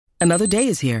Another day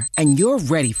is here, and you're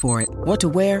ready for it. What to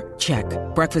wear? Check.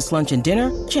 Breakfast, lunch, and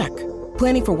dinner? Check.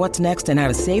 Planning for what's next and how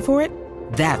to save for it?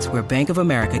 That's where Bank of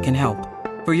America can help.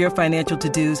 For your financial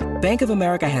to-dos, Bank of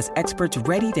America has experts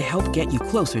ready to help get you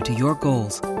closer to your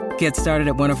goals. Get started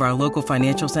at one of our local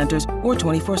financial centers or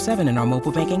 24/7 in our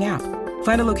mobile banking app.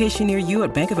 Find a location near you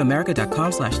at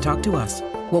bankofamerica.com/talktous.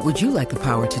 What would you like the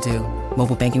power to do?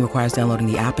 Mobile banking requires downloading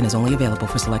the app and is only available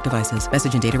for select devices.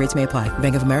 Message and data rates may apply.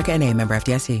 Bank of America N.A., member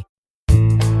FDIC.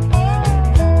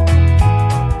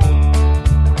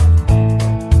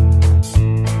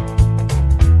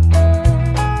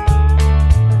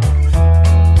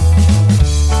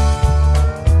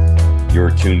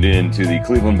 You're tuned in to the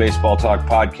Cleveland Baseball Talk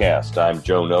podcast. I'm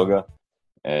Joe Noga,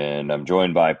 and I'm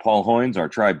joined by Paul Hoynes, our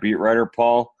Tribe beat writer.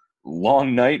 Paul,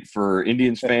 long night for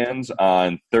Indians fans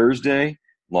on Thursday.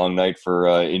 Long night for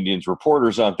Indians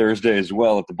reporters on Thursday as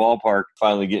well at the ballpark.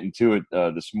 Finally getting to it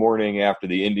this morning after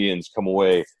the Indians come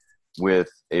away with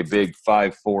a big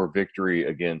 5-4 victory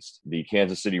against the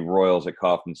Kansas City Royals at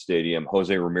Kauffman Stadium.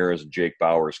 Jose Ramirez and Jake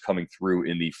Bauers coming through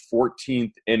in the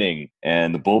 14th inning,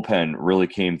 and the bullpen really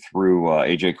came through.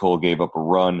 A.J. Cole gave up a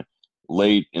run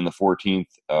late in the 14th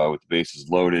with the bases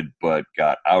loaded, but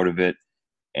got out of it.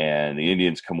 And the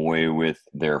Indians come away with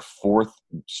their fourth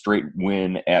straight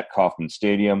win at Kauffman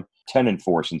Stadium,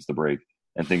 10-4 since the break,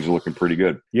 and things are looking pretty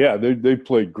good. Yeah, they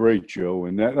played great, Joe,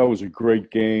 and that was a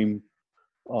great game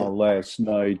last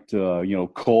night.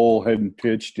 Cole hadn't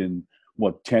pitched in,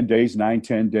 10 days,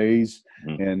 10 days,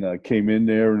 and came in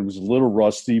there and was a little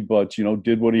rusty, but,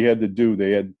 did what he had to do.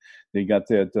 They got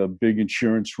that big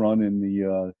insurance run in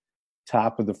the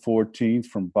top of the 14th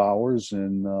from Bauers,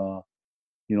 and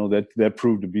that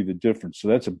proved to be the difference. So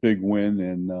that's a big win,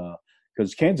 and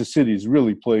because Kansas City has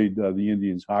really played the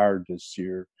Indians hard this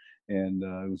year, and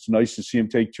it was nice to see him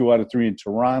take 2 out of 3 in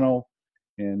Toronto,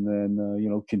 and then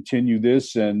continue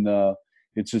this. And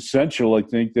it's essential, I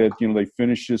think, that they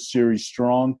finish this series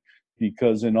strong,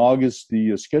 because in August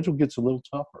the schedule gets a little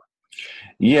tougher.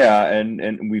 Yeah,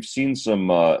 and we've seen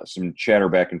some chatter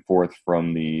back and forth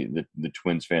from the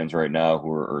Twins fans right now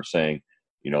who are saying,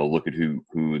 look at who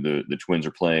the Twins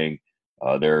are playing.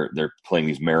 They're playing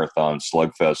these marathon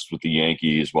slugfests with the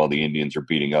Yankees while the Indians are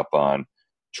beating up on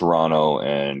Toronto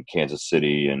and Kansas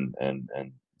City and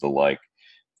the like.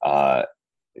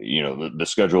 The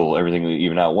schedule, everything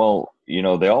even out. Well,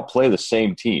 they all play the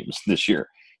same teams this year.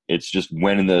 It's just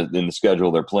when in the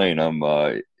schedule they're playing them.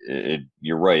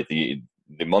 You're right. The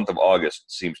month of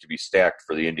August seems to be stacked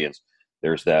for the Indians.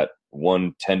 There's that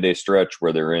 1 10-day stretch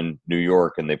where they're in New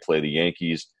York and they play the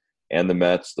Yankees and the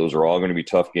Mets. Those are all going to be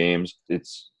tough games.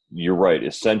 You're right,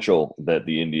 essential that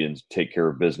the Indians take care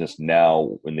of business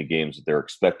now in the games that they're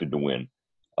expected to win.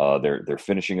 They're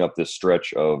finishing up this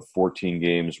stretch of 14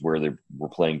 games where they were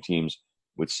playing teams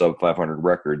with sub-500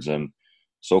 records, and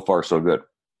so far so good.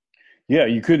 Yeah,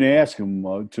 you couldn't ask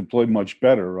them to play much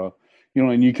better.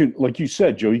 And you can, like you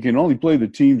said, Joe, you can only play the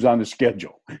teams on the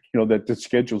schedule, that the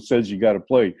schedule says you got to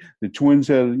play. The Twins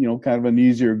had, kind of an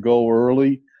easier go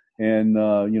early, and,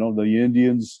 the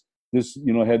Indians,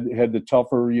 had the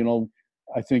tougher,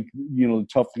 I think,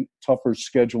 tougher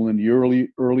schedule in the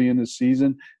early in the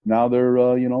season. Now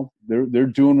they're, they're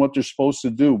doing what they're supposed to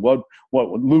do. What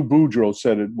Lou Boudreau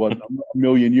said it, a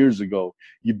million years ago.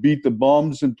 You beat the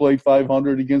bums and play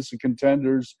 500 against the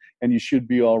contenders, and you should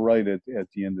be all right at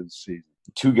the end of the season.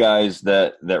 Two guys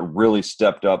that really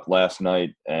stepped up last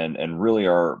night and really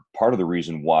are part of the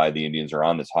reason why the Indians are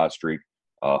on this hot streak,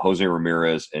 Jose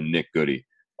Ramirez and Nick Goody.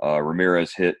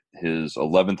 Ramirez hit his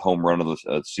 11th home run of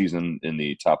the season in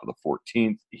the top of the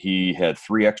 14th. He had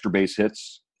 3 extra base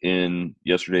hits in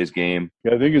yesterday's game.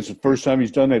 Yeah, I think it's the first time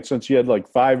he's done that since he had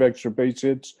 5 extra base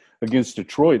hits against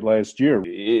Detroit last year.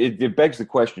 It begs the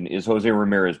question, is Jose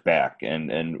Ramirez back?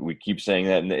 And we keep saying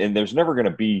that, and there's never going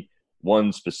to be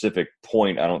one specific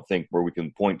point, I don't think, where we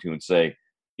can point to and say,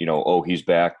 he's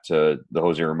back to the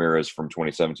Jose Ramirez from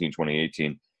 2017,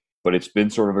 2018. But it's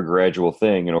been sort of a gradual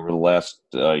thing, and over the last,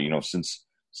 since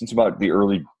about the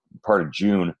early part of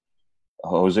June,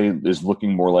 Jose is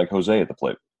looking more like Jose at the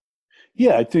plate.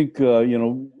 Yeah, I think I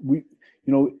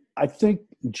think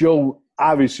Joe.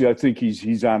 Obviously, I think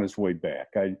he's on his way back.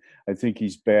 I think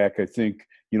he's back. I think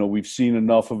we've seen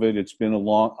enough of it. It's been a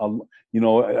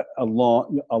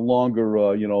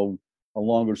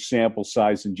longer sample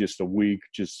size than just a week,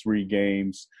 just 3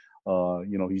 games.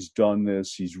 He's done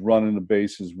this. He's running the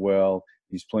bases well.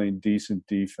 He's playing decent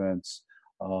defense,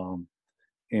 and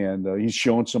he's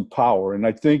showing some power. And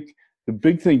I think the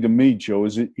big thing to me, Joe,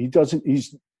 is that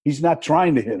he's not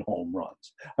trying to hit home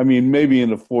runs. I mean, maybe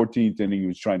in the 14th inning he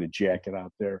was trying to jack it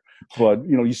out there, but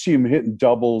you see him hitting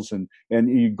doubles and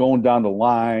he going down the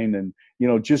line and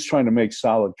just trying to make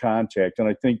solid contact. And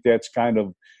I think that's kind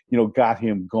of got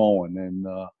him going.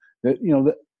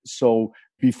 And so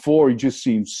before he just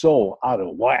seemed so out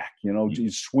of whack.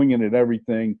 He's swinging at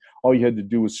everything. All you had to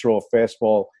do was throw a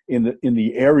fastball in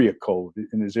the area code,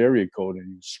 in his area code, and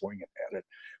he was swinging at it.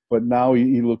 But now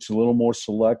he looks a little more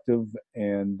selective,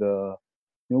 and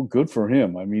good for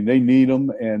him. I mean, they need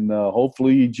him, and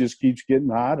hopefully he just keeps getting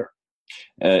hotter.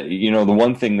 The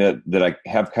one thing that I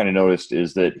have kind of noticed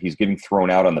is that he's getting thrown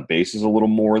out on the bases a little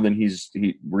more than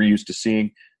we're used to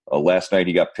seeing. Last night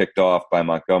he got picked off by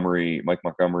Mike Montgomery.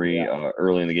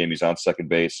 Early in the game, he's on second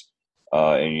base,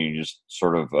 and he just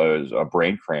sort of a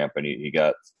brain cramp, and he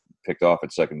got picked off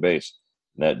at second base.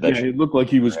 It looked like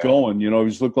he was going. He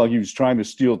looked like he was trying to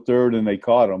steal third, and they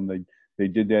caught him. They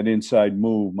did that inside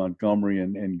move, Montgomery,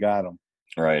 and got him.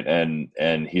 Right,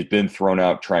 and he's been thrown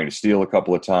out trying to steal a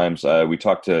couple of times. We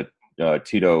talked to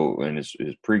Tito in his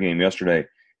pregame yesterday,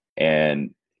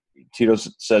 and Tito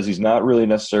says he's not really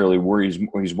necessarily worried.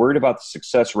 He's worried about the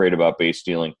success rate about base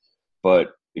stealing,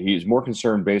 but he's more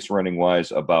concerned base running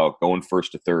wise about going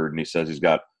first to third. And he says he's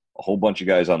got a whole bunch of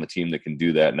guys on the team that can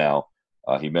do that now.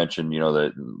 He mentioned,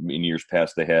 that in years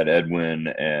past they had Edwin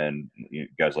and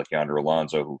guys like Yonder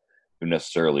Alonso who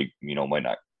necessarily, might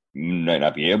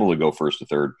not be able to go first to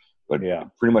third, but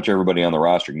pretty much everybody on the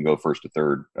roster can go first to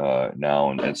third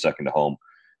now and second to home,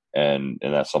 and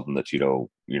that's something that Tito,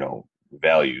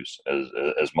 values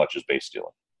as much as base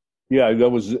stealing. Yeah, that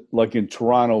was like in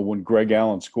Toronto when Greg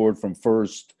Allen scored from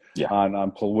first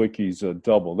on Plawecki's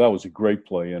double. That was a great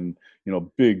play and,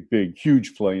 big,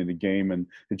 huge play in the game, and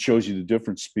it shows you the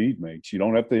difference speed makes. You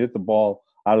don't have to hit the ball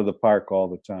out of the park all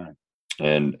the time.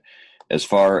 And as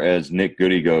far as Nick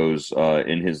Goody goes,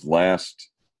 in his last,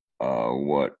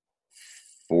 4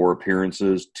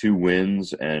 appearances, 2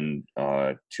 wins and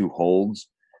 2 holds,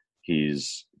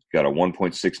 he's got a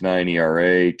 1.69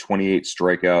 ERA, 28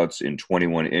 strikeouts in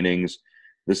 21 innings.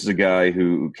 This is a guy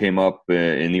who came up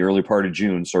in the early part of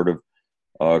June, sort of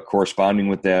corresponding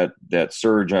with that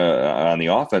surge on the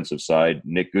offensive side.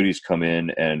 Nick Goody's come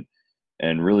in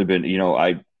and really been,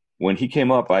 when he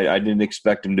came up, I didn't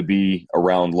expect him to be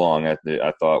around long. I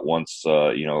thought once,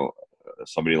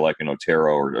 somebody like an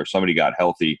Otero or somebody got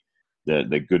healthy,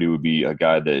 that Goody would be a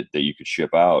guy that you could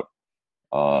ship out.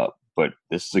 But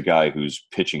this is a guy who's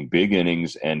pitching big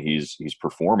innings, and he's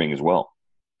performing as well.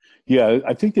 Yeah,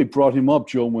 I think they brought him up,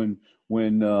 Joe, when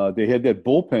they had that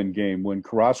bullpen game when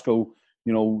Carrasco,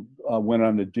 went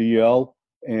on the DL,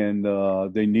 and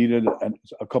they needed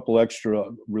a couple extra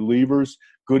relievers.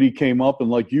 Goody came up, and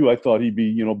like you, I thought he'd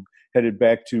be, headed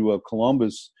back to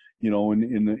Columbus, in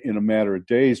a matter of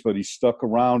days, but he stuck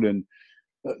around. And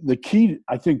the key,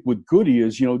 I think, with Goody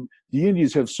is, the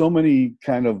Indians have so many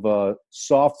kind of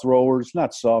soft throwers,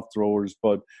 not soft throwers,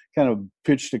 but kind of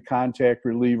pitch to contact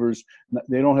relievers.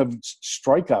 They don't have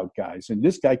strikeout guys, and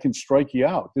this guy can strike you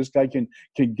out. This guy can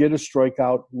get a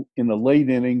strikeout in the late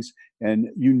innings, and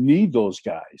you need those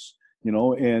guys,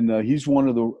 and he's one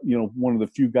of the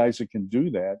few guys that can do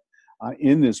that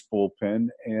in this bullpen.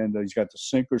 And he's got the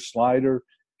sinker, slider,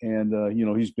 and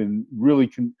he's been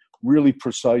really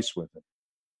precise with it.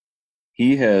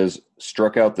 He has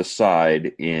struck out the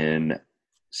side in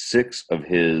 6 of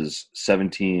his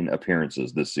 17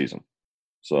 appearances this season.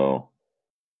 So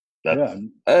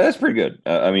that's pretty good.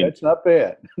 That's not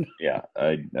bad. Yeah,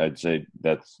 I'd say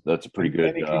that's a pretty good.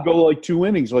 And he can go like 2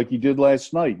 innings like he did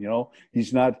last night.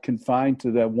 He's not confined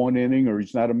to that 1 inning, or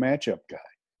he's not a matchup guy.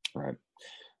 Right.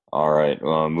 All right.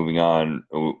 Moving on,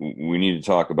 we need to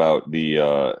talk about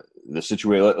the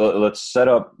situation. Let's set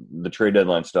up the trade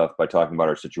deadline stuff by talking about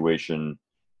our situation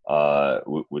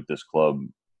with this club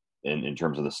in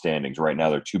terms of the standings. Right now,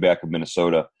 they're 2 back of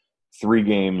Minnesota, 3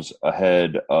 games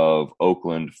ahead of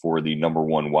Oakland for the number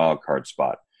 1 wild card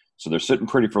spot. So they're sitting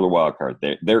pretty for the wild card.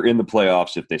 They're in the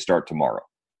playoffs if they start tomorrow.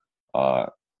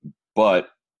 But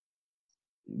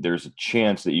there's a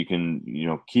chance that you can,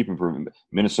 keep improving.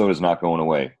 Minnesota's not going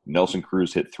away. Nelson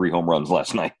Cruz hit 3 home runs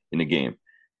last night in a game.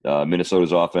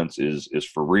 Minnesota's offense is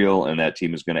for real, and that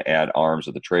team is going to add arms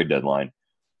at the trade deadline.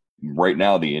 Right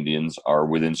now, the Indians are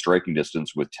within striking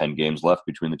distance with 10 games left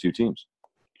between the 2 teams.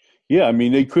 Yeah, I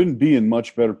mean, they couldn't be in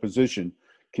much better position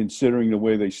considering the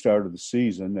way they started the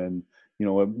season. And,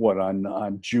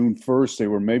 on June 1st, they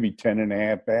were maybe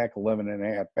 10.5 back,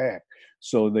 11.5 back.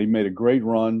 So they made a great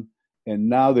run, and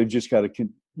now they've just got to,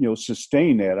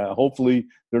 sustain that. Hopefully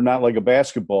they're not like a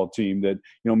basketball team that,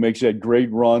 makes that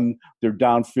great run. They're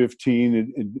down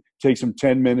 15. It takes them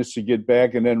 10 minutes to get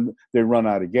back, and then they run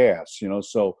out of gas,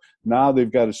 So now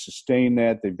they've got to sustain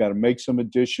that. They've got to make some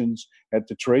additions at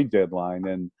the trade deadline.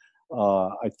 And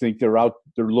I think they're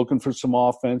looking for some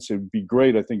offense. It would be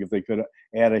great, I think, if they could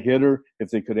add a hitter, if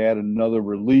they could add another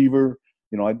reliever.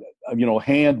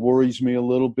 Hand worries me a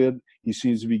little bit. He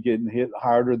seems to be getting hit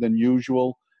harder than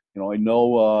usual. I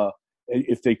know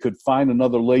if they could find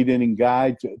another late inning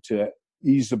guy to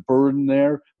ease the burden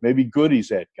there, maybe Goody's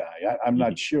that guy. I'm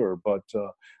not sure, but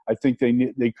I think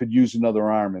they could use another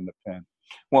arm in the pen.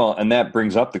 Well, and that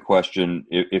brings up the question: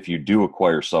 if you do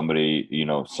acquire somebody,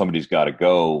 somebody's got to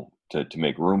go to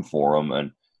make room for them.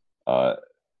 And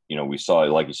we saw,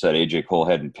 like you said, AJ Cole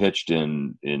hadn't pitched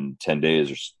in 10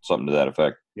 days or something to that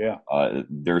effect. Yeah,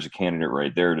 there's a candidate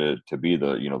right there to be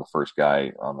the first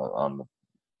guy on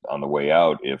the way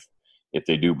out if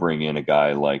they do bring in a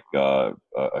guy like a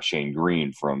Shane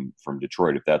Green from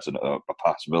Detroit, if that's a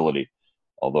possibility.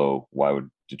 Although, why would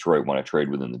Detroit want to trade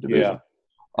within the division? Yeah.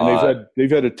 And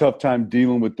they've had a tough time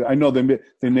dealing with. I know they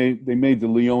made the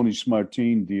Leonis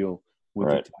Martin deal with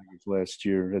the Tigers last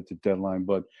year at the deadline,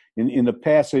 but in the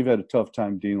past they've had a tough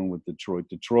time dealing with Detroit.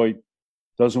 Detroit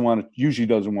usually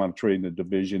doesn't want to trade in the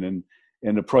division,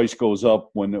 and the price goes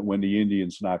up when the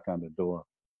Indians knock on the door.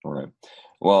 All right.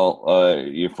 Well,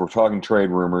 if we're talking trade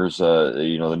rumors,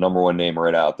 the number one name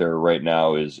right out there right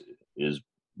now is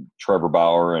Trevor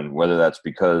Bauer, and whether that's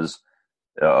because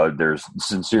there's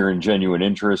sincere and genuine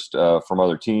interest from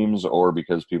other teams, or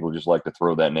because people just like to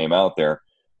throw that name out there.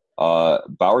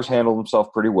 Bauer's handled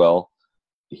himself pretty well.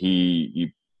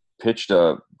 He pitched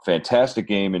a fantastic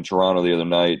game in Toronto the other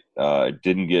night.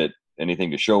 Didn't get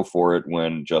anything to show for it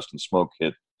when Justin Smoak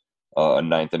hit a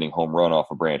ninth-inning home run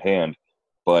off of Brant Hand.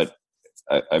 But,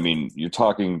 I mean, you're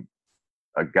talking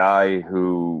a guy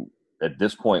who, at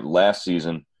this point last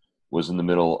season, was in the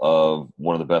middle of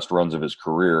one of the best runs of his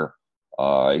career.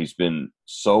 He's been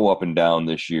so up and down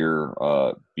this year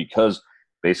because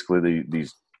basically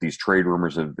these trade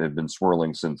rumors have been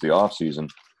swirling since the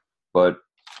offseason. But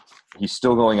he's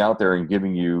still going out there and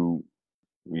giving you,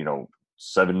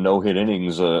 7 no-hit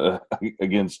innings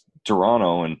against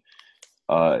Toronto. And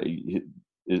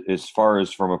as far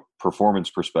as from a performance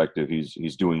perspective,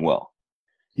 he's doing well.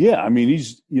 Yeah, I mean,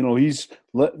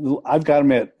 I've got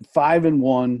him at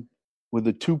 5-1 with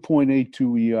a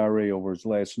 2.82 ERA over his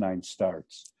last 9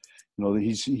 starts.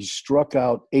 He's struck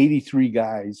out 83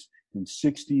 guys in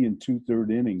 60 and 2/3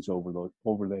 innings over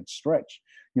that stretch.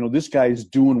 This guy is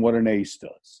doing what an ace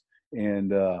does.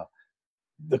 And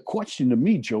the question to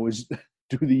me, Joe, is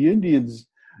do the Indians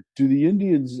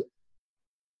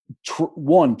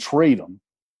one, trade him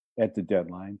at the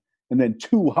deadline, and then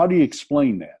 2, how do you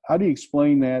explain that? How do you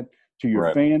explain that to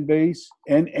your fan base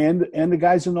and the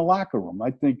guys in the locker room?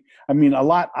 I mean, a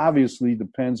lot obviously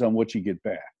depends on what you get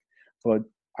back, but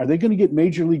are they going to get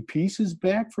major league pieces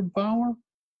back for Bauer?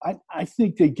 I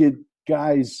think they get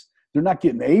guys. They're not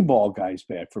getting A-ball guys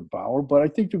back for Bauer, but I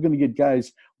think they're going to get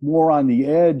guys more on the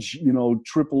edge,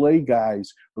 AAA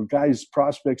guys or guys,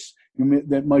 prospects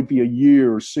that might be a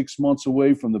year or 6 months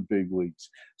away from the big leagues.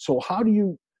 So how do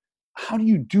you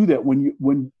do that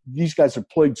when these guys have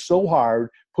played so hard,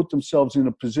 put themselves in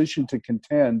a position to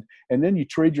contend, and then you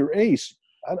trade your ace?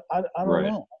 I don't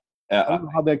know. I don't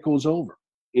know how that goes over.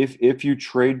 If you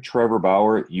trade Trevor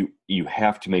Bauer, you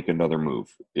have to make another move.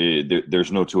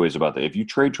 There's no two ways about that. If you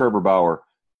trade Trevor Bauer,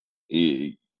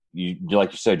 you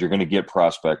like you said, you're going to get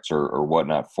prospects or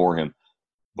whatnot for him,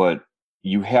 but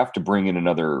you have to bring in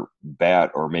another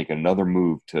bat or make another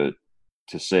move to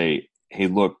say, hey,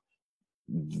 look,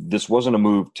 this wasn't a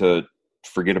move to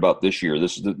forget about this year.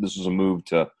 This is a move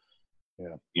to,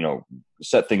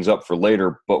 set things up for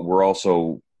later, but we're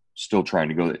also still trying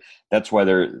to go. That's why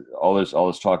all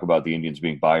this talk about the Indians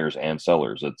being buyers and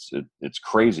sellers. It's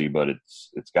crazy, but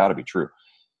it's got to be true.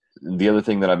 The other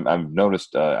thing that I've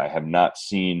noticed, I have not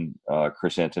seen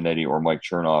Chris Antonetti or Mike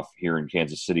Chernoff here in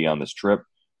Kansas City on this trip.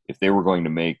 If they were going to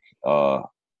make a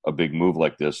big move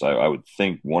like this, I would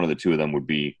think one of the two of them would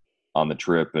be on the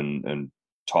trip and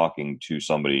talking to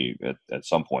somebody at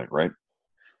some point, right?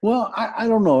 Well, I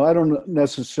don't know. I don't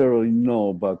necessarily know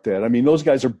about that. I mean, those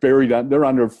guys are they're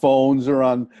on their phones, they're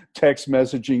on text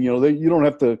messaging. You don't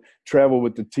have to travel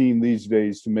with the team these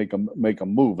days to make a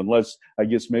move, unless, I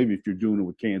guess, maybe if you're doing it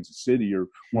with Kansas City or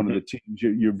one of the teams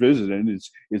you're visiting,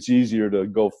 it's easier to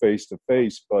go face to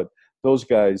face. But those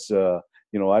guys,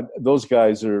 those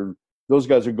guys are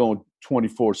going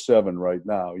 24/7 right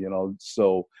now.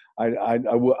 So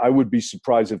I would be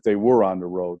surprised if they were on the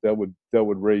road. That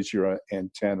would raise your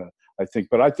antenna I think.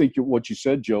 But I think what you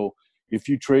said, Joe, if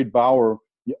you trade Bauer,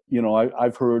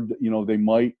 I've heard,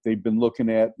 they've been looking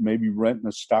at maybe renting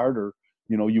a starter.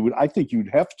 I think you'd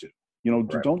have to,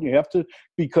 Right. don't you have to?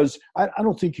 Because I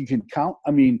don't think you can count.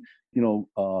 I mean,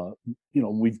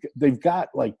 they've got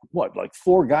like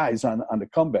 4 guys on the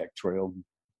comeback trail.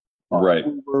 Right.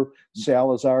 Hoover,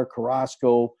 Salazar,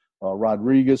 Carrasco,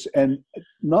 Rodriguez, and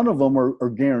none of them are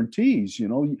guarantees.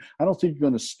 I don't think you're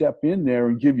going to step in there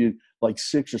and give you like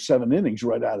 6 or 7 innings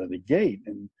right out of the gate.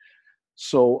 And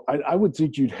so I would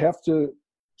think you'd have to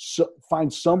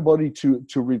find somebody to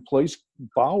replace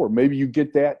Bauer. Maybe you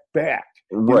get that back.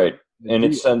 Right. And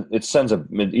it sends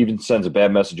a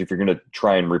bad message if you're going to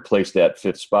try and replace that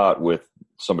 5th spot with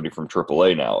somebody from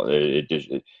AAA now.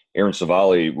 Aaron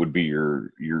Savali would be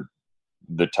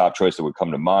the top choice that would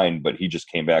come to mind, but he just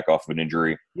came back off of an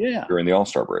injury during the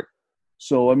All-Star break.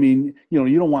 So, I mean,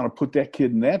 you don't want to put that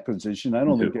kid in that position. I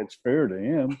don't think that's fair to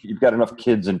him. You've got enough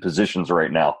kids in positions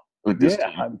right now with this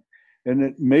team.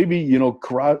 And maybe,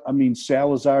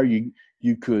 Salazar, you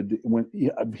could, when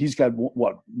he's got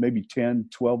maybe 10,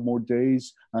 12 more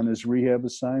days on his rehab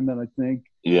assignment, I think.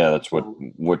 Yeah, that's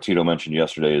what Tito mentioned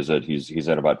yesterday, is that he's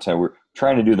at about 10. We're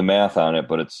trying to do the math on it,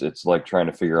 but it's like trying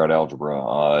to figure out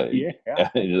algebra.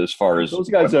 As far as those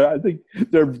guys I think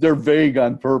they're vague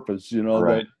on purpose,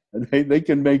 Right. They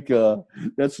can make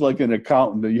that's like an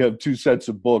accountant that you have 2 sets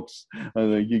of books. I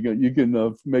think you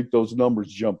can make those numbers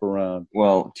jump around.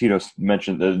 Well, Tito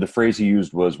mentioned the phrase he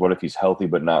used was, "What if he's healthy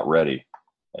but not ready?"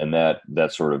 And that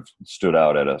sort of stood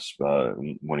out at us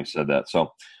when he said that.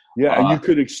 So and you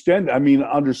could extend. I mean,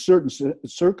 under certain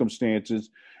circumstances,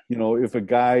 if a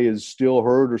guy is still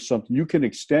hurt or something, you can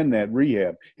extend that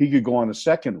rehab. He could go on a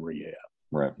second rehab.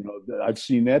 Right. I've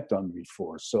seen that done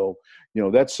before. So,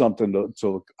 that's something to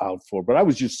look out for. But I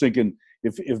was just thinking,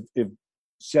 if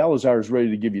Salazar is ready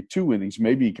to give you 2 innings,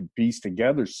 maybe he can piece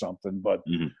together something. But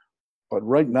but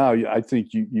right now, I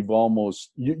think you've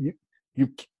almost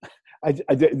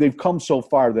they've come so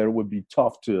far that it would be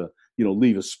tough to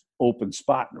leave a open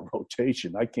spot in a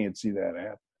rotation. I can't see that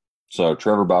happen. So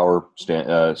Trevor Bauer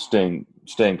staying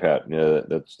pat. Yeah,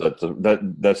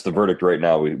 that's the verdict right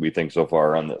now. We think so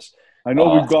far on this. I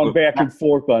know we've gone back and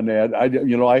forth on that.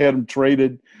 I had him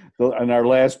traded on our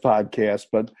last podcast,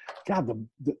 but God,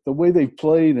 the way they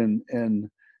played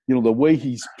and the way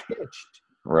he's pitched.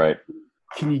 Right.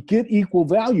 Can you get equal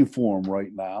value for him right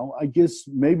now? I guess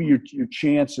maybe your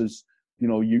chances,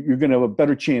 you're going to have a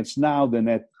better chance now than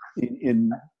that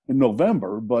in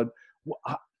November. But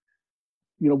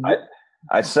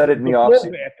I said it in the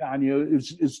offseason. Back on you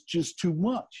is just too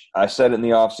much. I said it in the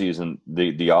offseason.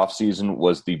 The offseason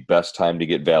was the best time to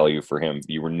get value for him.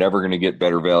 You were never going to get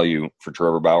better value for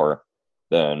Trevor Bauer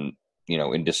than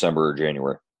in December or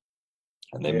January,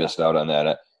 and they missed out on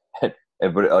that.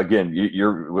 But again,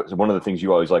 you're one of the things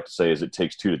you always like to say is it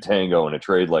takes 2 to tango in a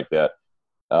trade like that.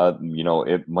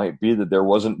 It might be that there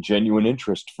wasn't genuine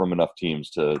interest from enough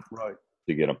teams to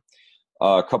get him.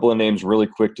 A couple of names really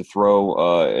quick to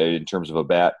throw in terms of a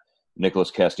bat.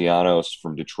 Nicholas Castellanos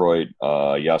from Detroit,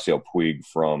 Yasiel Puig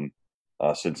from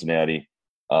Cincinnati.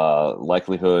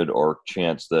 Likelihood or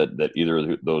chance that either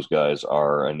of those guys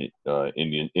are in an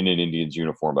Indians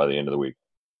uniform by the end of the week?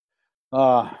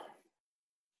 I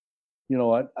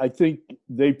think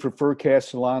they prefer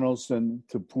Castellanos than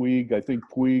to Puig. I think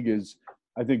Puig's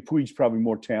probably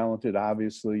more talented,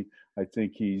 obviously. I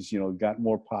think he's, got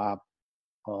more pop.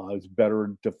 He's a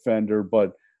better defender.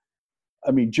 But,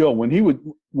 I mean, Joe,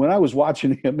 when I was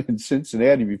watching him in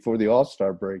Cincinnati before the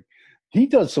All-Star break, he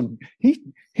does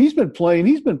he's been playing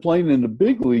in the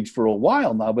big leagues for a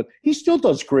while now, but he still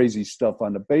does crazy stuff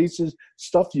on the bases,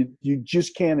 stuff you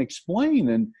just can't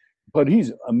explain. But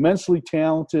he's immensely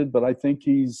talented, but I think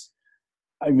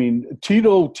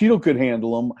Tito could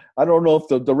handle him. I don't know if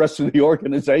the rest of the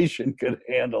organization could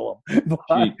handle him.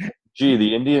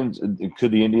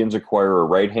 Could the Indians acquire a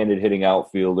right-handed hitting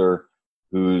outfielder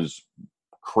who's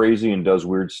crazy and does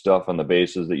weird stuff on the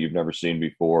bases that you've never seen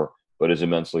before, but is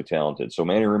immensely talented? So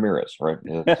Manny Ramirez, right?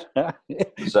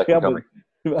 Second coming.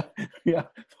 But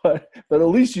at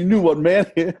least you knew what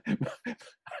Manny.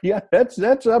 Yeah,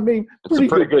 that's. I mean, it's a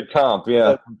pretty good comp.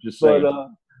 Yeah, just saying.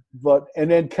 But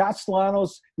and then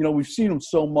Castellanos, we've seen him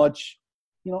so much.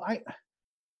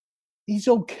 He's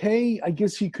okay. I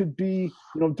guess he could be,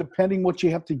 depending what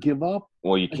you have to give up.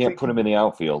 Well, you can't put him in the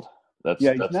outfield. That's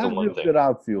he's not the one a real thing. Good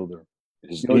outfielder.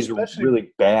 He's a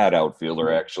really bad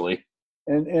outfielder, actually.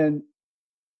 And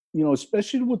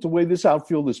especially with the way this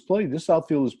outfield is played. This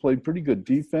outfield has played pretty good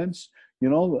defense.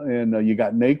 And you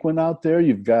got Naquin out there.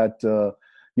 You've got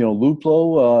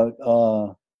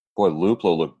Luplo. Boy,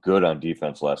 Luplo looked good on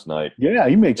defense last night. Yeah,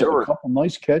 he makes a couple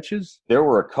nice catches. There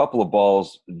were a couple of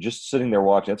balls just sitting there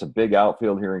watching. That's a big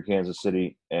outfield here in Kansas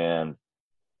City, and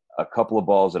a couple of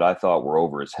balls that I thought were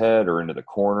over his head or into the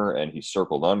corner, and he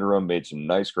circled under him, made some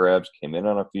nice grabs, came in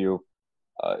on a few.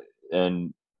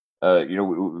 You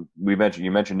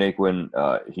mentioned Naquin.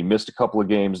 He missed a couple of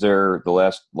games there, the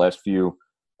last few,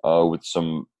 with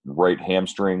some right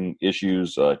hamstring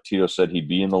issues. Tito said he'd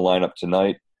be in the lineup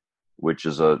tonight, which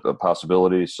is a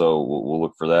possibility. So we'll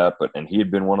look for that. And he had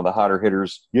been one of the hotter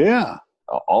hitters. Yeah.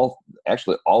 All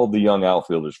of the young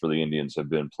outfielders for the Indians have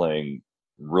been playing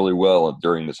really well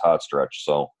during this hot stretch.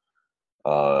 So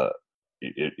it'll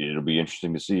be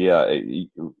interesting to see. Yeah,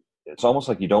 it's almost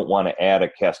like you don't want to add a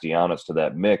Castellanos to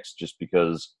that mix just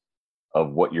because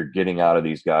of what you're getting out of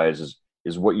these guys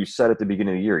is what you said at the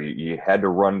beginning of the year. You had to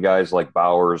run guys like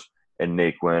Bowers and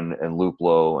Naquin and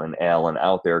Luplo and Allen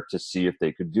out there to see if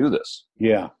they could do this.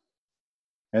 Yeah.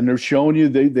 And they're showing you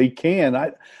they can.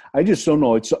 I just don't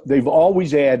know. They've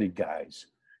always added guys.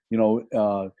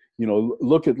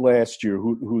 Look at last year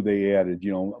who they added.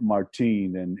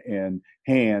 Martin and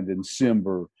Hand and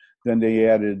Simber. Then they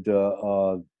added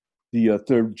the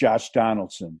third Josh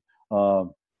Donaldson. And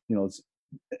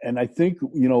I think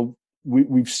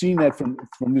we've seen that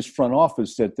from this front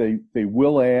office that they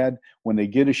will add when they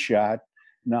get a shot.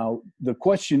 Now, the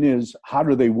question is, how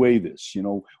do they weigh this?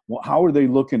 How are they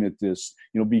looking at this?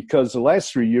 Because the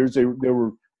last 3 years they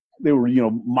were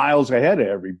miles ahead of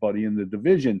everybody in the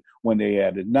division when they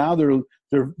added. Now they're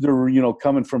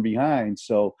coming from behind.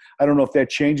 So I don't know if that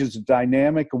changes the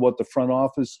dynamic of what the front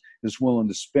office is willing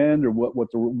to spend or what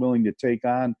they're willing to take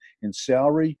on in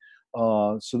salary.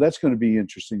 So that's going to be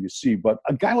interesting to see. But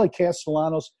a guy like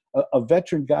Castellanos, a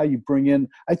veteran guy you bring in,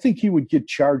 I think he would get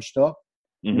charged up.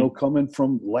 Coming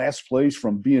from last place,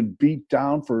 from being beat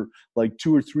down for like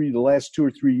the last 2 or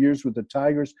 3 years with the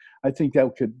Tigers. I think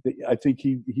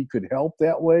he could help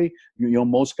that way.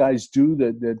 Most guys do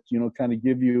that kind of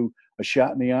give you a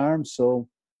shot in the arm. So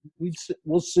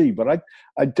we'll see. But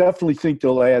I definitely think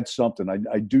they'll add something.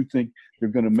 I do think they're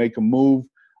going to make a move.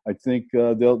 I think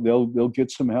they'll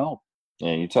get some help.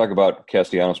 And you talk about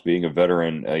Castellanos being a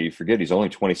veteran. You forget he's only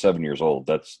 27 years old.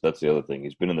 That's the other thing.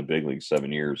 He's been in the big league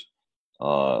 7 years.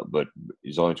 But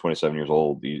he's only 27 years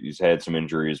old. He's had some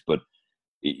injuries, but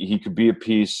he could be a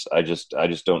piece. I just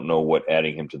don't know what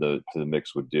adding him to the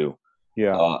mix would do.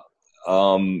 Yeah.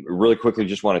 Really quickly,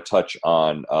 just want to touch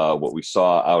on what we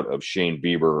saw out of Shane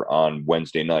Bieber on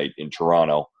Wednesday night in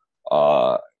Toronto.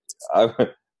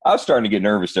 I was starting to get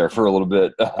nervous there for a little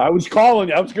bit. I was calling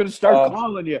you. I was going to start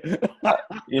calling you.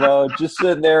 Just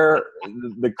sitting there,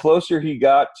 the closer he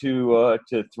got to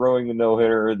throwing the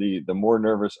no-hitter, the more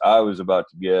nervous I was about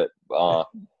to get.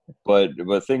 But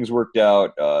things worked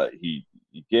out. He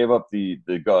gave up the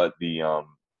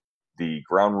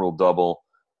ground rule double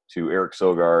to Eric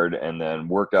Sogard, and then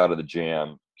worked out of the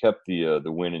jam, kept the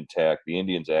win intact. The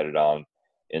Indians added on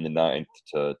in the ninth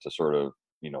to sort of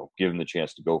give him the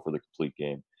chance to go for the complete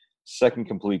game. Second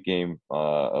complete game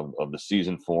of the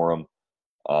season for him.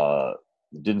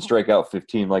 Didn't strike out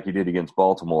 15 like he did against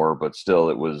Baltimore, but still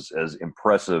it was as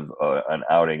impressive an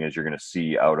outing as you're going to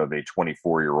see out of a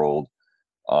 24-year-old.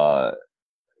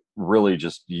 Really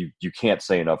just you can't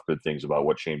say enough good things about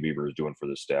what Shane Bieber is doing for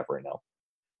this staff right now.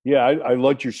 Yeah, I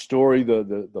liked your story,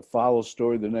 the follow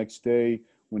story the next day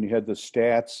when you had the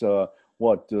stats.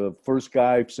 The first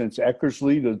guy since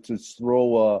Eckersley to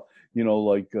throw,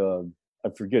 I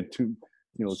forget, two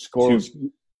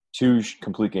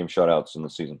complete game shutouts in the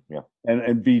season. Yeah.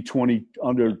 And be 20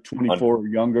 under 24 or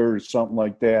younger or something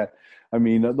like that. I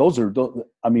mean,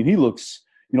 he looks,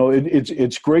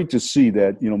 it's great to see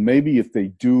that, maybe if they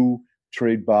do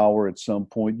trade Bauer at some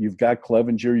point, you've got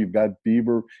Clevenger, you've got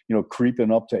Bieber,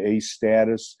 creeping up to ace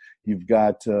status. You've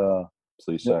got,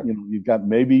 you've got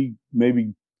maybe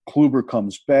Kluber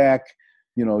comes back,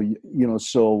 you've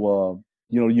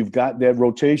got that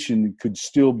rotation could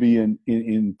still be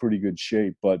in pretty good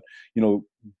shape. But,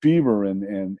 Bieber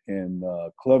and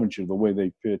Clevenger, the way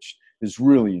they pitched is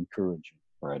really encouraging.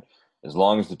 Right. As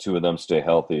long as the two of them stay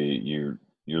healthy, you're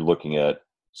looking at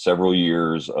several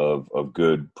years of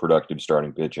good, productive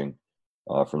starting pitching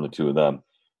from the two of them.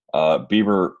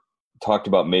 Bieber talked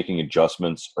about making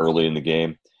adjustments early in the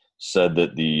game, said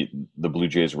that the Blue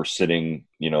Jays were sitting,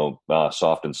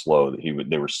 soft and slow.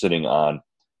 They were sitting on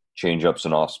changeups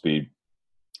and off speed.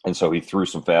 And so he threw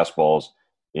some fastballs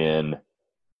in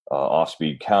off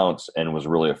speed counts and was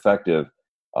really effective.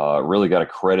 Really got to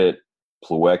credit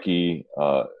Plawecki,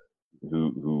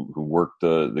 who worked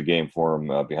the game for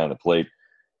him behind the plate.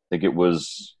 I think it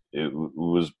was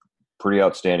pretty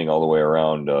outstanding all the way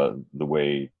around the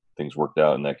way things worked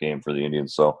out in that game for the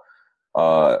Indians. So,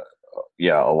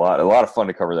 yeah, a lot of fun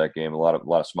to cover that game. A lot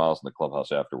of smiles in the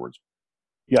clubhouse afterwards.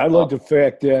 Yeah, I love the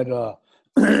fact that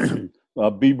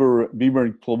Bieber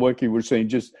and Plawecki were saying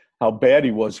just how bad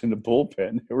he was in the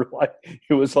bullpen. They were like,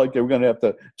 it was like they were going to have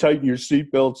to tighten your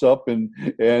seatbelts up and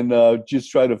just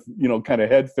try to, kind of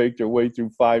head fake their way through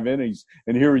 5 innings.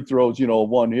 And here he throws, a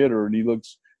one hitter, and he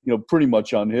looks, pretty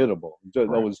much unhittable. That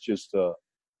was just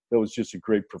a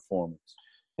great performance.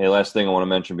 Hey, last thing I want to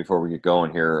mention before we get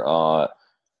going here.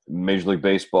 Major League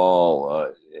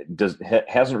Baseball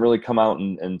hasn't really come out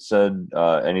and said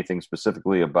anything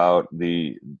specifically about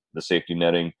the safety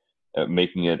netting,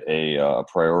 making it a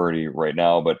priority right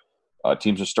now. But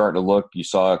teams are starting to look. You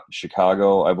saw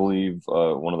Chicago, I believe,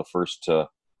 one of the first to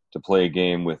play a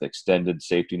game with extended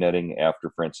safety netting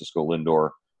after Francisco Lindor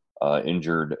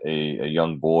injured a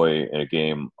young boy in a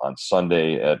game on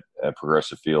Sunday at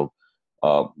Progressive Field.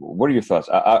 What are your thoughts?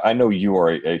 I know you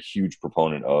are a huge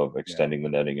proponent of extending the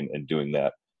netting and doing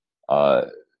that.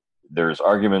 There's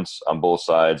arguments on both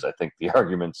sides. I think the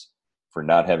arguments for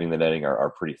not having the netting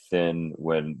are pretty thin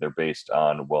when they're based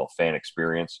on, fan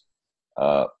experience.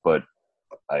 But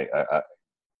I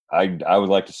would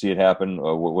like to see it happen.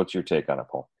 What's your take on it,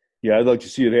 Paul? Yeah, I'd like to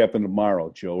see it happen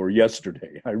tomorrow, Joe, or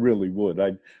yesterday. I really would.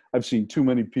 I've seen too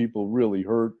many people really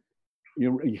hurt,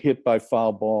 hit by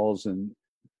foul balls, and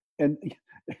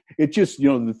it just,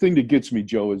 the thing that gets me,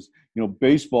 Joe, is,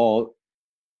 baseball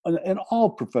and all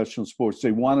professional sports,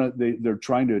 they're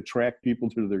trying to attract people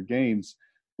to their games.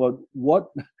 But but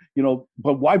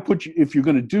why if you're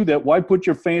going to do that, why put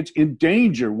your fans in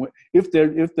danger if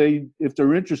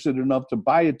they're interested enough to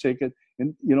buy a ticket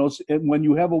and when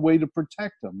you have a way to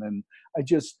protect them? And I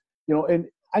just, and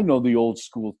I know the old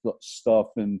school stuff,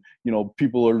 and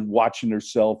people are watching their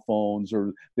cell phones,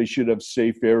 or they should have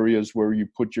safe areas where you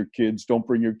put your kids. Don't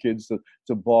bring your kids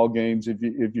to ball games if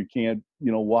you can't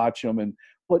watch them.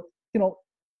 But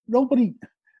nobody.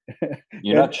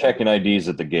 You're not checking IDs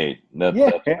at the gate. And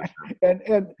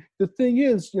the thing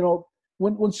is,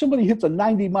 when somebody hits a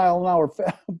 90-mile-an-hour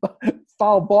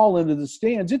foul ball into the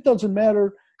stands, it doesn't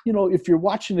matter. If you're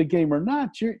watching the game or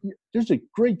not, there's a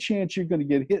great chance you're going to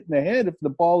get hit in the head if the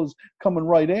ball is coming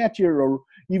right at you, or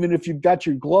even if you've got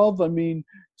your glove. I mean,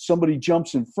 somebody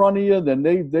jumps in front of you, then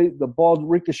the ball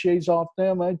ricochets off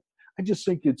them. I just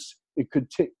think it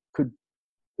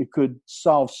could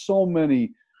solve so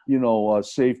many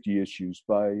safety issues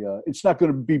by. It's not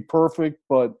going to be perfect,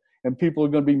 and people are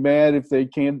going to be mad if they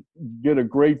can't get a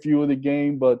great view of the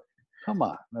game. But come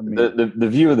on, I mean, the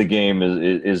view of the game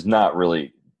is not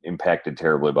really impacted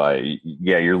terribly by,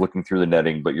 you're looking through the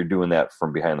netting, but you're doing that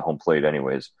from behind the home plate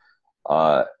anyways.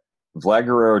 Vlad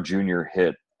Guerrero Jr.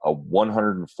 hit a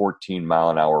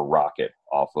 114-mile-an-hour rocket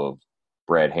off of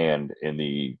Brad Hand in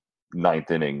the 9th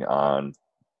inning on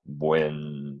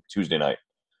Tuesday night.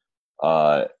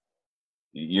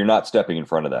 You're not stepping in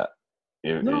front of that.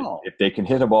 If they can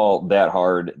hit a ball that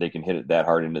hard, they can hit it that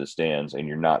hard into the stands, and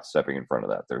you're not stepping in front of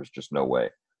that. There's just no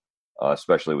way.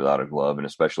 Especially without a glove, and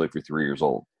especially if you're 3 years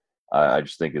old. I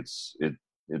just think it's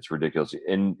ridiculous.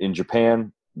 In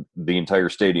Japan, the entire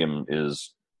stadium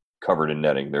is covered in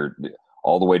netting. They're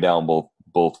all the way down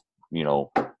both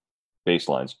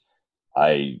baselines.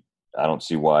 I don't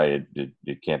see why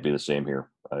it can't be the same here.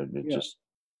 I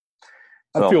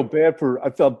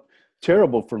felt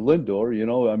terrible for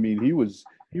Lindor. I mean, he was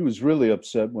really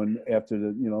upset after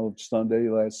the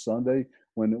last Sunday.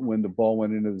 When the ball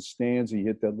went into the stands, he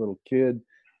hit that little kid,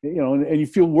 and you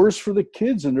feel worse for the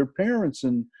kids and their parents.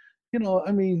 And,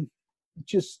 it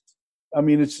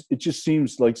just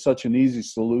seems like such an easy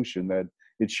solution that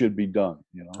it should be done,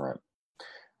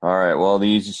 All right. Well, the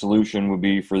easy solution would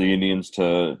be for the Indians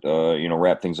to,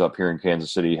 wrap things up here in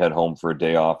Kansas City, head home for a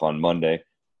day off on Monday.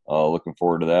 Looking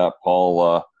forward to that.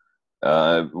 Paul,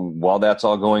 while that's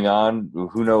all going on,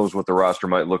 who knows what the roster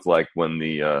might look like when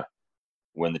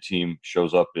the team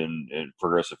shows up in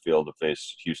Progressive Field to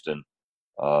face Houston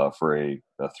for a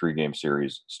 3-game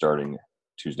series starting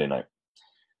Tuesday night.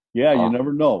 Yeah, you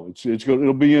never know.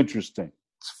 It'll be interesting.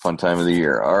 It's a fun time of the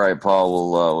year. All right,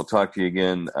 Paul, we'll talk to you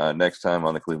again next time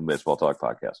on the Cleveland Baseball Talk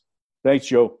podcast. Thanks,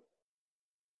 Joe.